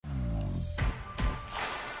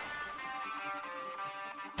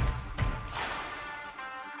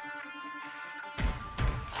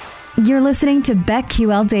You're listening to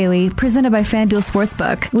BetQL Daily, presented by FanDuel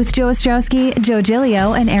Sportsbook, with Joe Ostrowski, Joe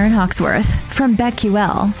Giglio, and Aaron Hawksworth from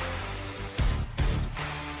BetQL.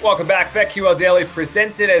 Welcome back. BetQL Daily,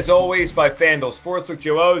 presented as always by FanDuel Sportsbook.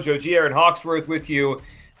 Joe G, Aaron Hawksworth with you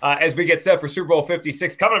as we get set for Super Bowl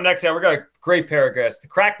 56. Coming up next, we got a great pair of guests. The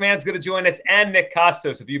Crackman's going to join us, and Nick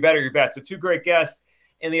Kostos, if you bet or you bet. So two great guests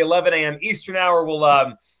in the 11 a.m. Eastern hour.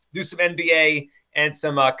 We'll do some NBA and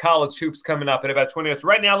some college hoops coming up in about 20 minutes.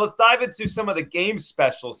 Right now, let's dive into some of the game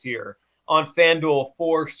specials here on FanDuel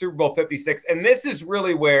for Super Bowl 56. And this is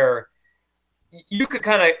really where you could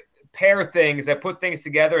kind of pair things and put things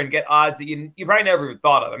together and get odds that you probably never even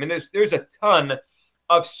thought of. I mean, there's a ton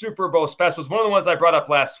of Super Bowl specials. One of the ones I brought up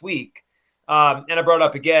last week, and I brought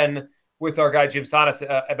up again with our guy Jim Sonis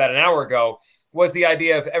about an hour ago, was the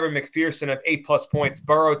idea of Evan McPherson of 8+ points,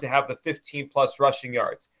 Burrow to have the 15+ rushing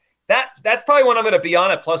yards. That's probably one I'm going to be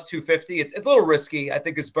on at plus 250. It's a little risky. I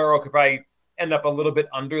think as Burrow could probably end up a little bit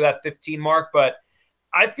under that 15 mark, but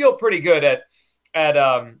I feel pretty good at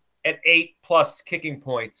 8+ kicking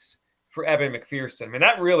points for Evan McPherson. I mean,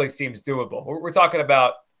 that really seems doable. We're talking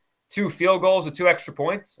about 2 field goals with 2 extra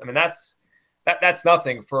points. I mean, that's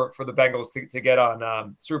nothing for the Bengals to get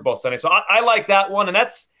on Super Bowl Sunday. So I like that one, and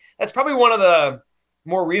that's probably one of the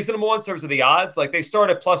more reasonable ones in terms of the odds. Like they start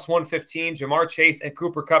at plus 115, Jamar Chase and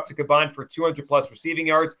Cooper Kupp to combine for 200+ receiving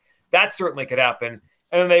yards. That certainly could happen.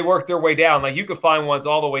 And then they work their way down. Like you could find ones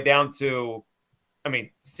all the way down to, I mean,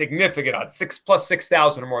 significant odds, plus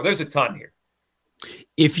 6,000 or more. There's a ton here.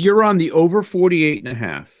 If you're on the over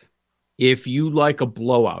 48.5, if you like a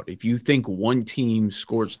blowout, if you think one team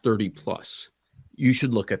scores 30+, you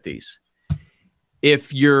should look at these.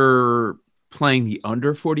 If you're playing the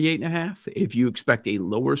under 48.5, if you expect a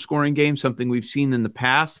lower scoring game, something we've seen in the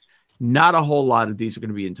past, not a whole lot of these are going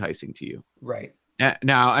to be enticing to you. Right.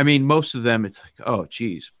 Now, I mean, most of them, it's like, oh,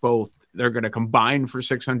 geez, both, they're going to combine for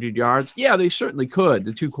 600 yards. Yeah, they certainly could,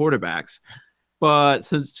 the two quarterbacks. But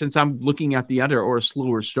since I'm looking at the under or a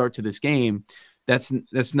slower start to this game, that's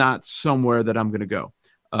not somewhere that I'm going to go.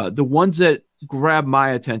 The ones that grab my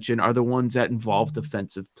attention are the ones that involve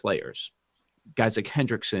defensive players. Guys like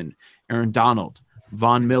Hendrickson, Aaron Donald,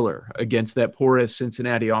 Von Miller against that porous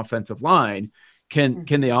Cincinnati offensive line. Can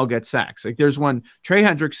they all get sacks? Like there's one, Trey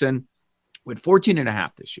Hendrickson with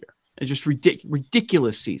 14.5 this year. It's just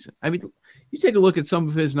ridiculous season. I mean, you take a look at some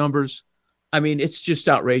of his numbers. I mean, it's just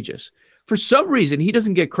outrageous. For some reason, he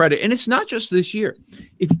doesn't get credit. And it's not just this year.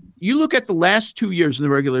 If you look at the last 2 years in the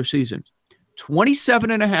regular season,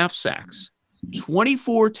 27.5 sacks,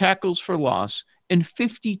 24 tackles for loss, and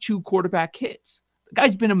 52 quarterback hits. The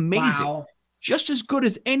guy's been amazing. Wow. Just as good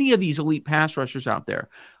as any of these elite pass rushers out there.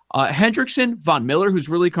 Hendrickson, Von Miller, who's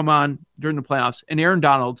really come on during the playoffs, and Aaron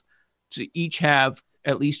Donald to each have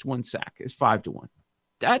at least 1 sack is 5-1.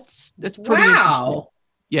 That's pretty interesting.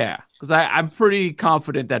 Yeah, because I'm pretty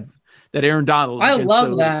confident that Aaron Donald, I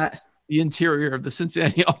love that, the interior of the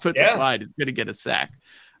Cincinnati offensive line is going to get a sack.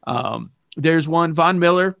 There's one, Von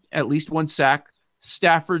Miller, at least 1 sack.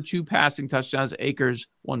 Stafford, 2 passing touchdowns. Akers,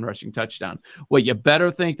 1 rushing touchdown. Well, you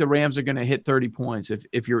better think the Rams are going to hit 30 points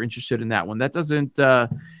if you're interested in that one. That doesn't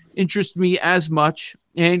interest me as much.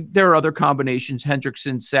 And there are other combinations.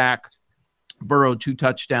 Hendrickson, sack. Burrow, 2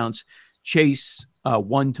 touchdowns. Chase,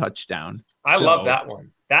 1 touchdown. I love that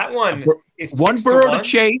one. That one is 1 Burrow to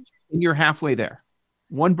Chase, and you're halfway there.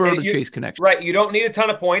 1 Burrow to Chase connection. Right. You don't need a ton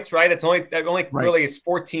of points, right? It's only really is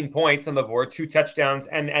 14 points on the board, 2 touchdowns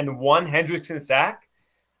and 1 Hendrickson sack.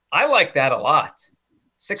 I like that a lot.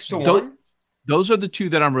 6-1. Those are the 2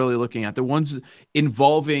 that I'm really looking at. The ones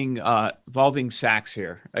involving sacks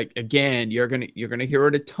here. Like, again, you're gonna hear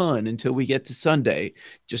it a ton until we get to Sunday.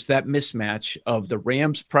 Just that mismatch of the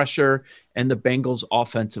Rams pressure and the Bengals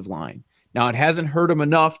offensive line. Now it hasn't hurt them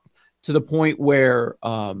enough to the point where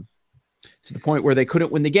they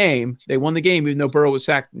couldn't win the game. They won the game even though Burrow was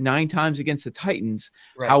sacked 9 times against the Titans.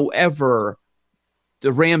 Right. However,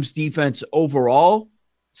 the Rams defense overall,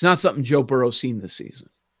 it's not something Joe Burrow's seen this season.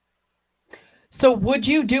 So would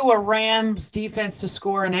you do a Rams defense to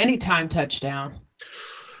score an anytime touchdown?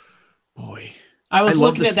 Boy. I was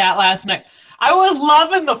looking at that last night. I was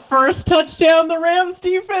loving the first touchdown, the Rams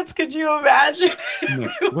defense. Could you imagine?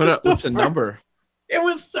 What's the number? It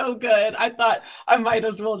was so good. I thought I might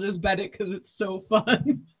as well just bet it because it's so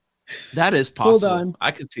fun. That is possible. Hold on.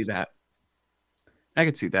 I could see that.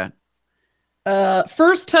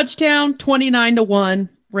 First touchdown, 29-1,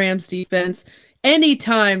 Rams defense.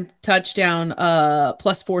 Anytime touchdown,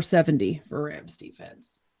 plus 470 for Rams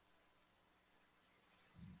defense.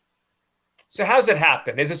 So how's it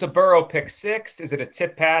happen? Is this a Burrow pick six? Is it a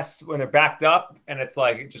tip pass when they're backed up and it's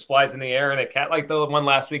like it just flies in the air and it can't, like the one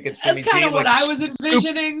last week? It's Jimmy G. That's kind of what like, I was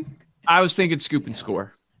envisioning. I was thinking scoop and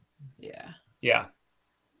score. Yeah. Yeah.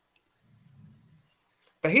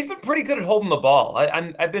 But he's been pretty good at holding the ball.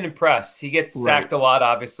 I've been impressed. He gets sacked a lot,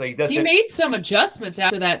 obviously. He made some adjustments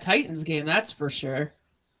after that Titans game, that's for sure.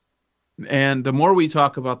 And the more we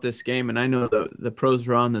talk about this game, and I know the pros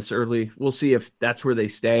are on this early, we'll see if that's where they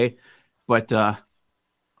stay. But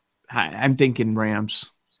I'm thinking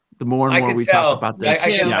Rams. The more and more we talk about this.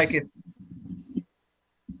 I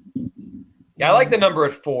like the number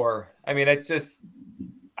at 4. I mean, it's just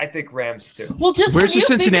I think Rams too. Well, just where's the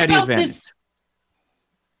Cincinnati advantage? This...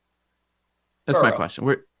 That's my question.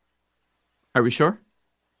 Are we sure?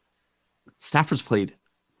 Stafford's played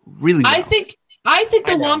really well. I think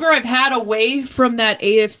the longer I've had away from that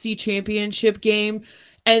AFC Championship game,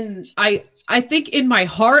 and I think in my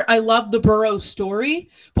heart I love the Burrow story,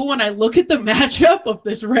 but when I look at the matchup of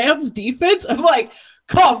this Rams defense, I'm like,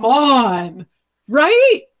 come on,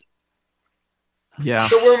 right? Yeah.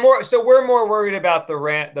 So we're more worried about the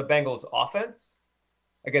Bengals offense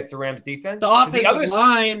against the Rams defense. The offensive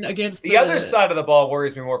line against the other side of the ball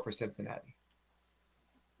worries me more for Cincinnati.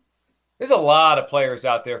 There's a lot of players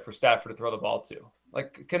out there for Stafford to throw the ball to.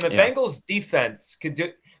 Like, can the Bengals defense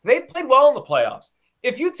they played well in the playoffs.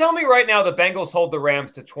 If you tell me right now the Bengals hold the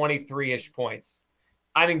Rams to 23-ish points,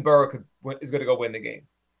 I think Burrow is going to go win the game.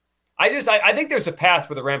 I think there's a path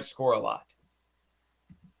where the Rams score a lot.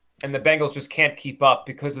 And the Bengals just can't keep up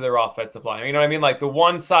because of their offensive line. You know what I mean? Like the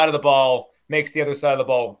one side of the ball makes the other side of the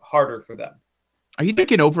ball harder for them. Are you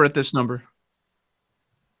thinking over at this number?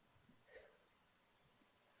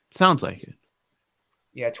 Sounds like it.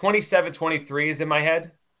 Yeah, 27-23 is in my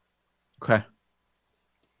head. Okay.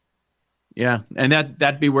 Yeah, and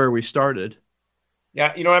that'd be where we started.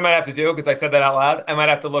 Yeah, you know what I might have to do because I said that out loud? I might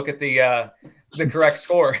have to look at the correct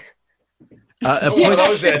score.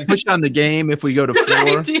 Push on the game if we go to 4.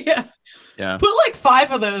 Good idea. Yeah. Put like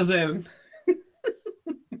 5 of those in.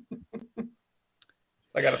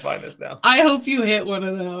 I got to find this now. I hope you hit one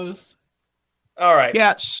of those. All right.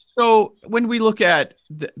 Yeah, so when we look at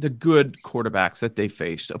the good quarterbacks that they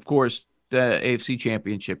faced, of course, the AFC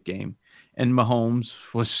Championship game, and Mahomes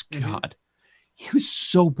was, God, he was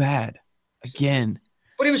so bad again.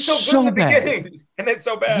 But he was so good in the beginning, and then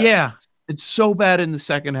so bad. Yeah, it's so bad in the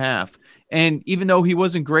second half. And even though he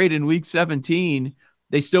wasn't great in Week 17,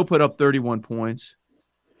 they still put up 31 points.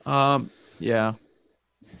 Yeah.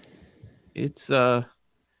 It's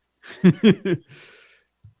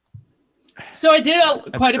So I did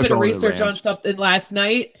quite a bit of research on something last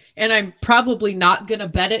night, and I'm probably not going to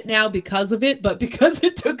bet it now because of it, but because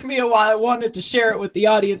it took me a while, I wanted to share it with the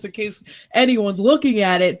audience in case anyone's looking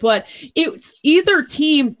at it. But it's either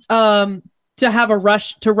team to have a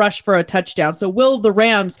rush for a touchdown. So will the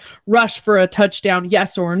Rams rush for a touchdown,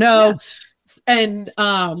 yes or no? Yes. And,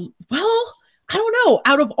 well, I don't know.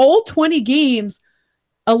 Out of all 20 games,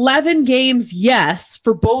 11 games, yes,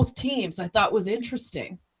 for both teams, I thought was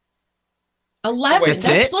interesting. 11.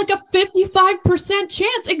 That's like a 55%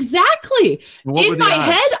 chance. Exactly. In my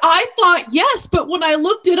head, I thought yes, but when I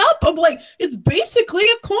looked it up, I'm like, it's basically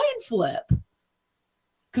a coin flip.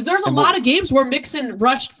 Because there's a lot of games where Mixon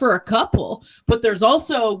rushed for a couple, but there's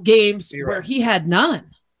also games where he had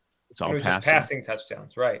none. It's all just passing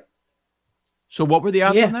touchdowns, right? So what were the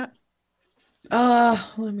odds on that?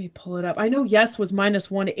 Let me pull it up. I know yes was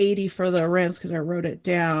minus 180 for the Rams because I wrote it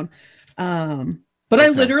down. But I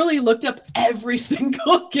literally looked up every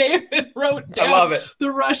single game and wrote down the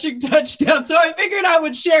rushing touchdown. So I figured I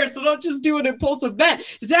would share it. So don't just do an impulsive bet.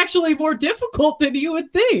 It's actually more difficult than you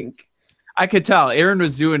would think. I could tell. Aaron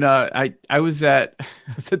was doing I was at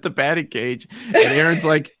the batting cage, and Aaron's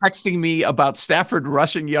like texting me about Stafford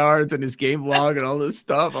rushing yards and his game log and all this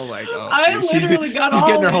stuff. I'm like, oh, I literally got she's all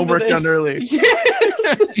getting her homework done early.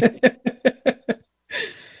 Yes.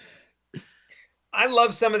 I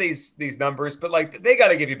love some of these numbers, but like they got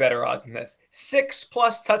to give you better odds than this.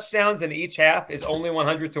 6+ touchdowns in each half is only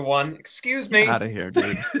 100-1. Excuse me. Out of here,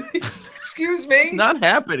 dude. Excuse me. It's not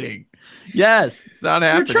happening. Yes, it's not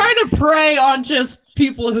happening. You're trying to prey on just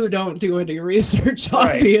people who don't do any research,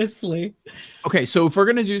 obviously. Right. Okay, so if we're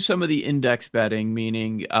going to do some of the index betting,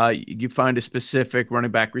 meaning you find a specific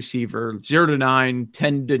running back receiver, 0-9,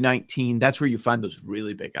 10-19, that's where you find those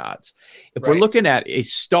really big odds. If we're looking at a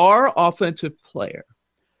star offensive player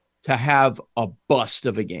to have a bust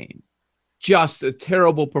of a game, just a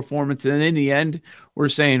terrible performance, and in the end, we're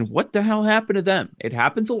saying, what the hell happened to them? It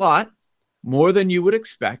happens a lot, more than you would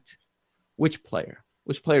expect. Which player?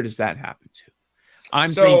 Which player does that happen to? I'm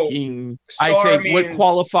So thinking, I'd Star say what means-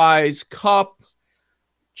 qualifies Cup,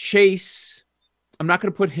 Chase. I'm not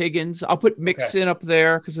going to put Higgins. I'll put Mixon up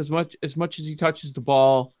there because as much as he touches the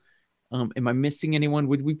ball, am I missing anyone?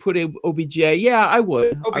 Would we put OBJ? Yeah, I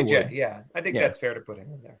would. OBJ, I would. yeah. I think that's fair to put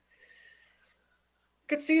him in there.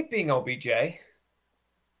 Could see it being OBJ.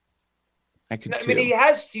 I could I mean,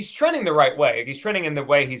 he's trending the right way. He's trending in the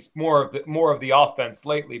way he's more of the offense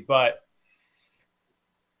lately. But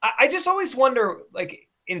I just always wonder, like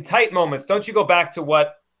in tight moments, don't you go back to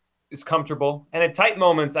what is comfortable? And in tight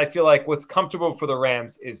moments, I feel like what's comfortable for the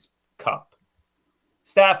Rams is Kupp,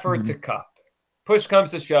 Stafford to Kupp. Push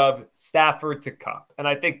comes to shove, Stafford to Kupp. And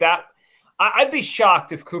I think that I'd be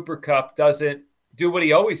shocked if Cooper Kupp doesn't do what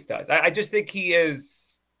he always does. I just think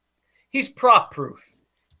he's prop proof.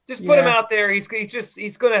 Just put him out there. He's going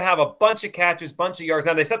to have a bunch of catches, bunch of yards.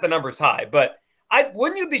 Now they set the numbers high, but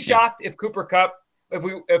wouldn't you be shocked if Cooper Kupp,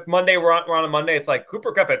 if Monday we're on a Monday, it's like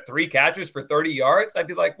Cooper Kupp had 3 catches for 30 yards? I'd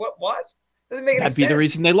be like, what? Doesn't make any sense. That'd be the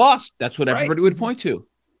reason they lost. That's what everybody would point to.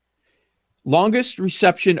 Longest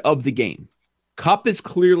reception of the game. Kupp is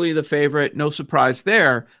clearly the favorite. No surprise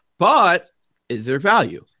there. But is there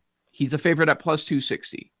value? He's a favorite at plus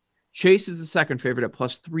 260. Chase is the second favorite at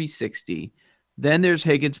plus 360. Then there's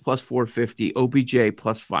Higgins plus 450. OBJ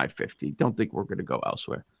plus 550. Don't think we're going to go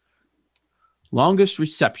elsewhere. Longest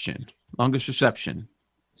reception.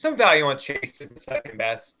 Some value on Chase is the second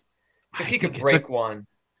best because he could break one.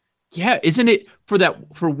 Yeah, isn't it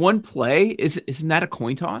for one play? Isn't that a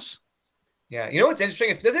coin toss? Yeah, you know what's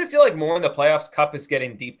interesting? Doesn't it feel like more in the playoffs, Kupp is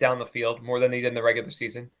getting deep down the field more than he did in the regular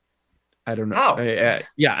season? I don't know. How? I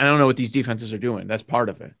don't know what these defenses are doing. That's part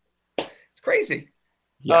of it. It's crazy.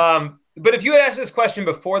 Yeah. But if you had asked this question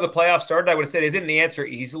before the playoffs started, I would have said, isn't the answer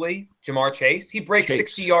easily Jamar Chase? He breaks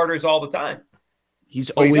 60-yarders all the time. He's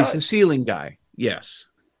always the ceiling guy. Yes.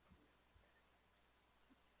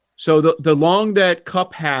 So the long that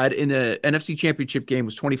Kupp had in the NFC Championship game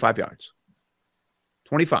was 25 yards.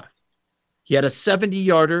 25. He had a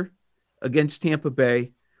 70-yarder against Tampa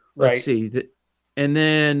Bay. Let's see. And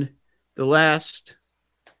then the last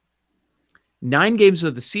 9 games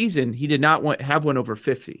of the season, he did not have one over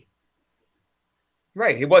 50.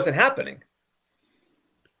 Right. It wasn't happening.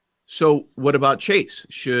 So what about Chase?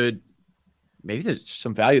 Maybe there's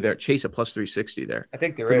some value there. Chase at plus 360 there. I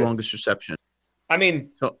think there is. Longest reception. I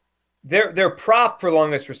mean, their prop for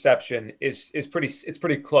longest reception is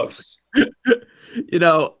pretty close.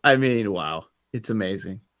 I mean, wow. It's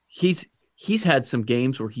amazing. He's had some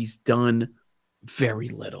games where he's done very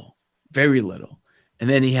little. And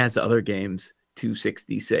then he has other games,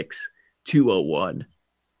 266, 201.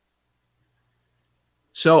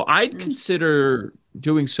 So I'd consider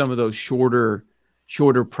doing some of those shorter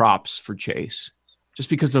props for Chase just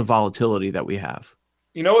because of the volatility that we have.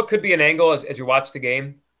 You know what could be an angle as you watch the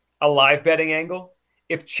game? A live betting angle.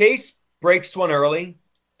 If Chase breaks one early,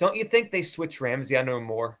 don't you think they switch Ramsey onto him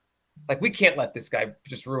more? Like, we can't let this guy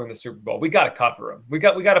just ruin the Super Bowl. We got to cover him. We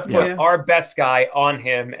got to put our best guy on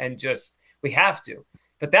him, and we have to.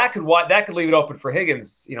 But that could leave it open for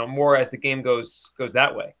Higgins, more as the game goes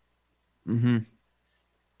that way. Mm-hmm.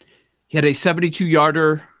 He had a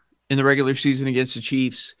 72-yarder in the regular season against the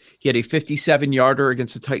Chiefs. He had a 57-yarder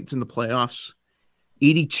against the Titans in the playoffs.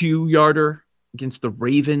 82-yarder against the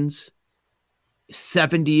Ravens.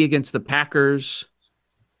 70 against the Packers.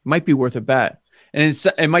 Might be worth a bet. And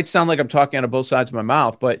it might sound like I'm talking out of both sides of my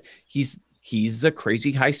mouth, but he's the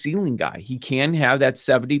crazy high ceiling guy. He can have that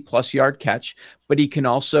 70-plus yard catch, but he can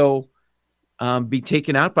also be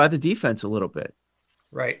taken out by the defense a little bit.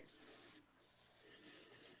 Right.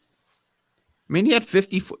 I mean, he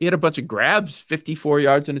had a bunch of grabs, 54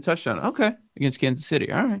 yards and a touchdown. Okay, against Kansas City.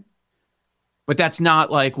 All right. But that's not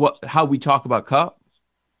like how we talk about Kupp.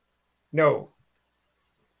 No.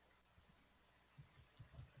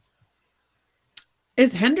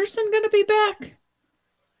 Is Henderson going to be back?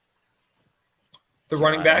 The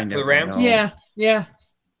running back for the Rams? Know. Yeah.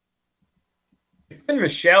 It's been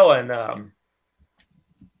Michelle and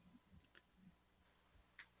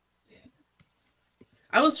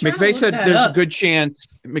I was trying McVay to said look there's that up. a good chance.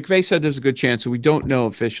 McVay said there's a good chance, so we don't know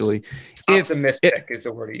officially. Optimistic is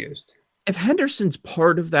the word he used. If Henderson's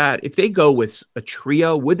part of that, if they go with a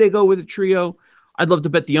trio, would they go with a trio? I'd love to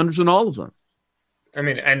bet the unders on all of them. I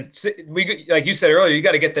mean, and we, like you said earlier, you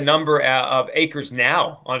got to get the number of acres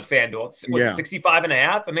now on FanDuel. It's 65 and a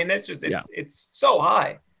half. I mean, that's just, it's so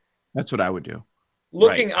high. That's what I would do.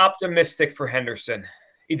 Looking optimistic for Henderson.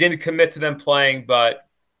 He didn't commit to them playing, but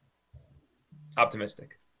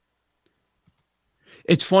optimistic.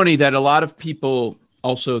 It's funny that a lot of people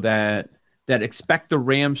also that expect the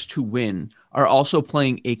Rams to win are also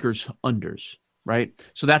playing Akers unders. right?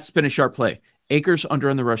 So that's been a sharp play. Akers under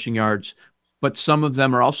on the rushing yards, but some of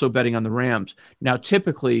them are also betting on the Rams. Now,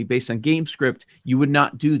 typically, based on game script, you would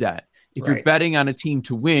not do that. If you're betting on a team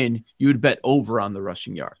to win, you would bet over on the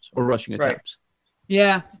rushing yards or rushing attempts.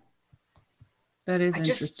 Yeah. That is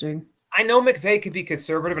interesting. I know McVay could be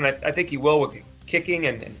conservative, and I think he will with kicking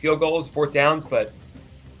and field goals, fourth downs, but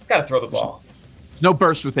he's got to throw the ball. No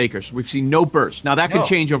burst with Akers. We've seen no burst. Now, that could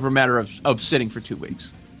change over a matter of sitting for 2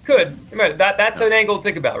 weeks. Could. That's an angle to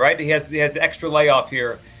think about, right? He has the extra layoff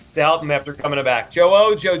here to help him after coming back. Joe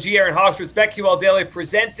O, Joe G, Aaron Hawksworth, BetQL Daily,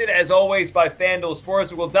 presented as always by FanDuel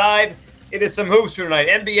Sports. We'll dive into some hoops for tonight.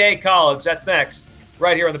 NBA, college, that's next,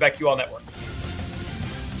 right here on the BetQL Network.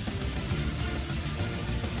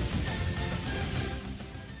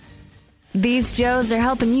 These Joes are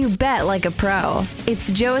helping you bet like a pro.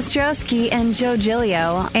 It's Joe Ostrowski and Joe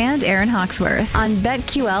Giglio and Aaron Hawksworth on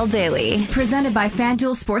BetQL Daily, presented by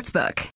FanDuel Sportsbook.